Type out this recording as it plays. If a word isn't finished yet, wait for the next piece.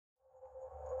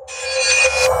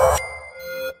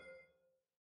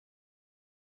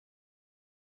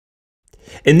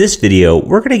In this video,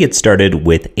 we're going to get started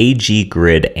with AG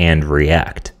Grid and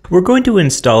React. We're going to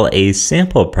install a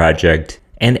sample project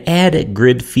and add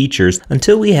grid features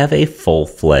until we have a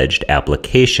full-fledged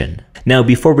application. Now,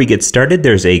 before we get started,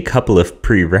 there's a couple of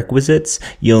prerequisites.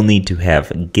 You'll need to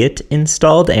have Git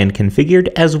installed and configured,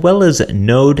 as well as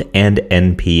Node and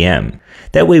NPM.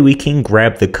 That way we can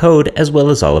grab the code as well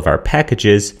as all of our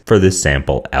packages for this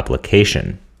sample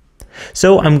application.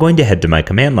 So I'm going to head to my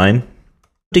command line.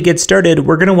 To get started,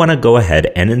 we're going to want to go ahead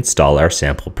and install our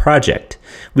sample project.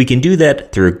 We can do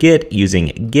that through Git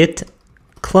using git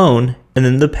clone and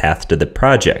then the path to the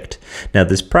project. Now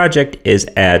this project is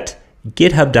at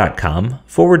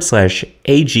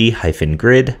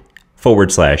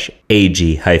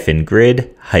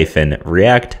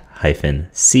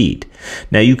github.com/ag-grid/ag-grid-react-seed.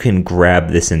 Now you can grab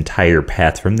this entire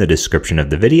path from the description of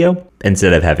the video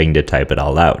instead of having to type it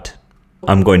all out.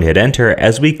 I'm going to hit enter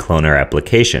as we clone our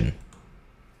application.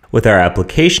 With our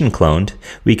application cloned,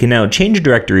 we can now change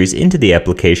directories into the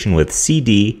application with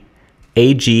cd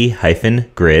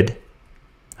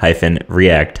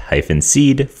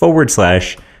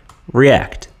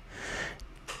ag-grid-react-seed/react.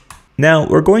 Now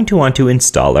we're going to want to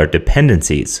install our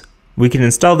dependencies. We can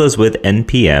install those with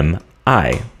npm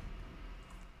I.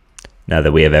 Now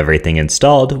that we have everything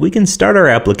installed, we can start our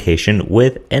application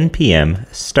with npm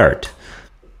start.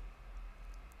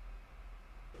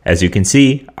 As you can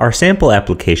see, our sample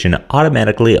application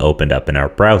automatically opened up in our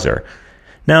browser.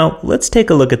 Now let's take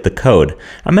a look at the code.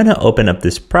 I'm going to open up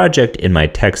this project in my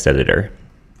text editor.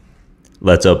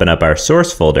 Let's open up our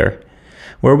source folder,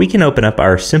 where we can open up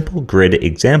our simple grid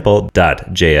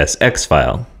example.jsx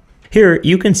file. Here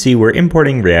you can see we're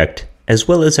importing React as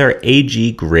well as our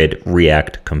AG Grid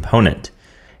React component.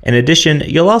 In addition,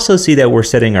 you'll also see that we're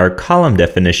setting our column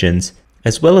definitions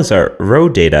as well as our row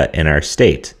data in our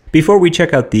state. Before we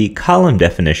check out the column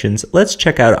definitions, let's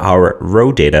check out our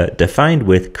row data defined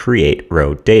with create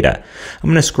row data. I'm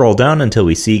going to scroll down until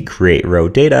we see create row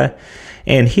data,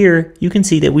 and here you can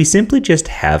see that we simply just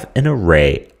have an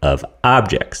array of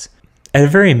objects. At a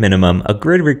very minimum, a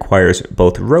grid requires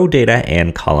both row data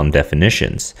and column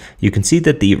definitions. You can see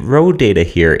that the row data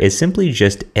here is simply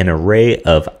just an array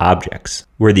of objects,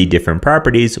 where the different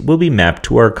properties will be mapped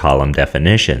to our column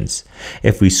definitions.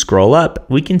 If we scroll up,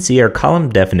 we can see our column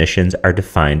definitions are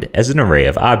defined as an array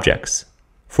of objects.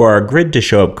 For our grid to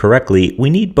show up correctly, we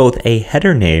need both a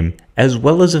header name as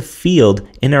well as a field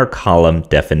in our column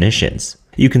definitions.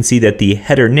 You can see that the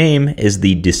header name is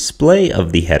the display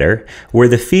of the header, where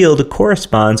the field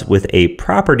corresponds with a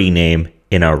property name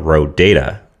in our row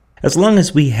data. As long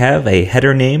as we have a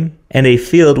header name and a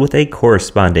field with a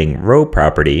corresponding row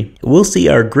property, we'll see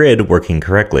our grid working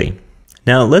correctly.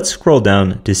 Now let's scroll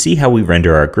down to see how we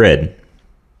render our grid.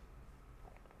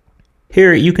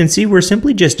 Here you can see we're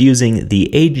simply just using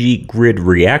the AG Grid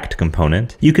React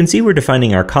component. You can see we're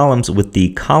defining our columns with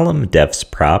the column defs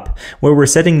prop, where we're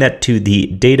setting that to the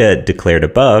data declared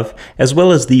above, as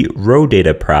well as the row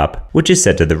data prop, which is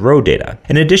set to the row data.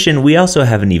 In addition, we also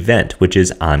have an event, which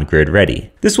is onGridReady.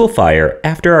 This will fire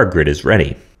after our grid is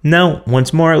ready. Now,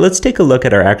 once more, let's take a look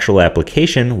at our actual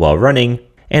application while running.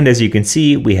 And as you can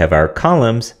see, we have our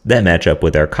columns that match up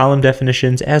with our column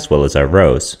definitions as well as our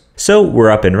rows. So we're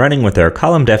up and running with our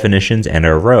column definitions and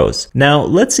our rows. Now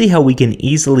let's see how we can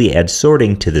easily add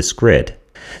sorting to this grid.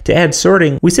 To add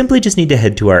sorting, we simply just need to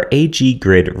head to our AG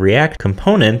Grid React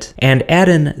component and add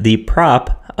in the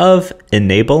prop of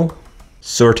enable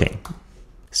sorting.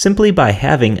 Simply by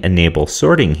having enable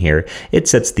sorting here, it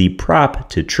sets the prop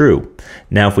to true.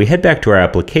 Now if we head back to our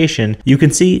application, you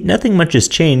can see nothing much has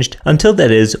changed until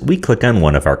that is we click on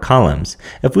one of our columns.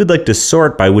 If we'd like to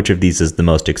sort by which of these is the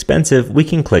most expensive, we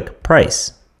can click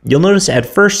price. You'll notice at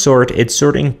first sort, it's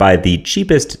sorting by the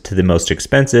cheapest to the most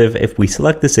expensive. If we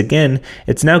select this again,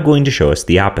 it's now going to show us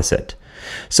the opposite.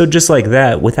 So just like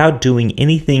that, without doing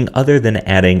anything other than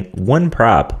adding one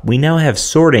prop, we now have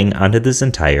sorting onto this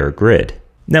entire grid.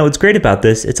 Now what's great about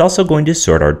this, it's also going to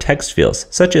sort our text fields,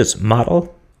 such as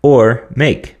model or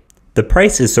make. The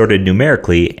price is sorted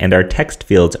numerically and our text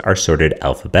fields are sorted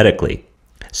alphabetically.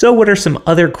 So what are some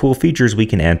other cool features we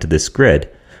can add to this grid?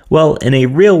 Well, in a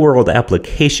real-world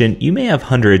application, you may have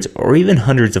hundreds or even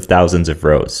hundreds of thousands of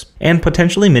rows, and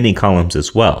potentially many columns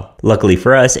as well. Luckily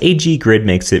for us, AG Grid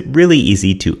makes it really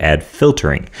easy to add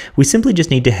filtering. We simply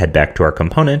just need to head back to our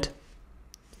component,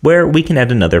 where we can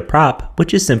add another prop,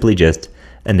 which is simply just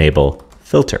enable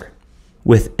filter.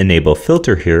 With enable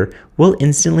filter here, we'll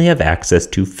instantly have access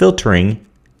to filtering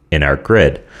in our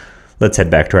grid. Let's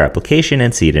head back to our application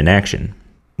and see it in action.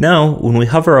 Now, when we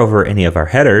hover over any of our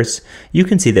headers, you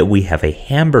can see that we have a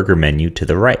hamburger menu to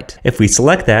the right. If we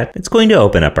select that, it's going to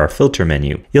open up our filter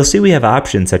menu. You'll see we have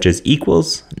options such as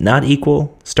equals, not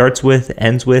equal, starts with,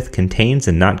 ends with, contains,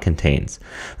 and not contains.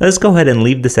 Let's go ahead and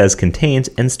leave this as contains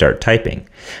and start typing.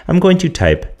 I'm going to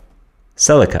type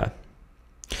Celica.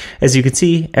 As you can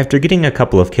see, after getting a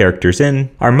couple of characters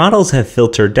in, our models have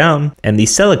filtered down, and the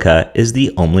Celica is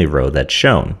the only row that's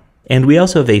shown. And we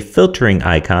also have a filtering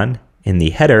icon in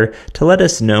the header to let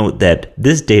us know that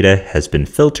this data has been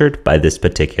filtered by this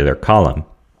particular column.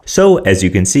 So as you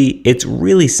can see, it's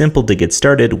really simple to get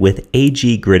started with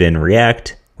AG Grid in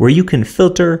React, where you can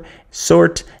filter,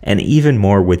 sort, and even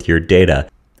more with your data.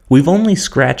 We've only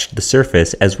scratched the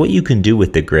surface as what you can do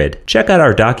with the grid. Check out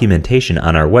our documentation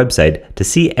on our website to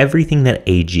see everything that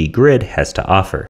AG Grid has to offer.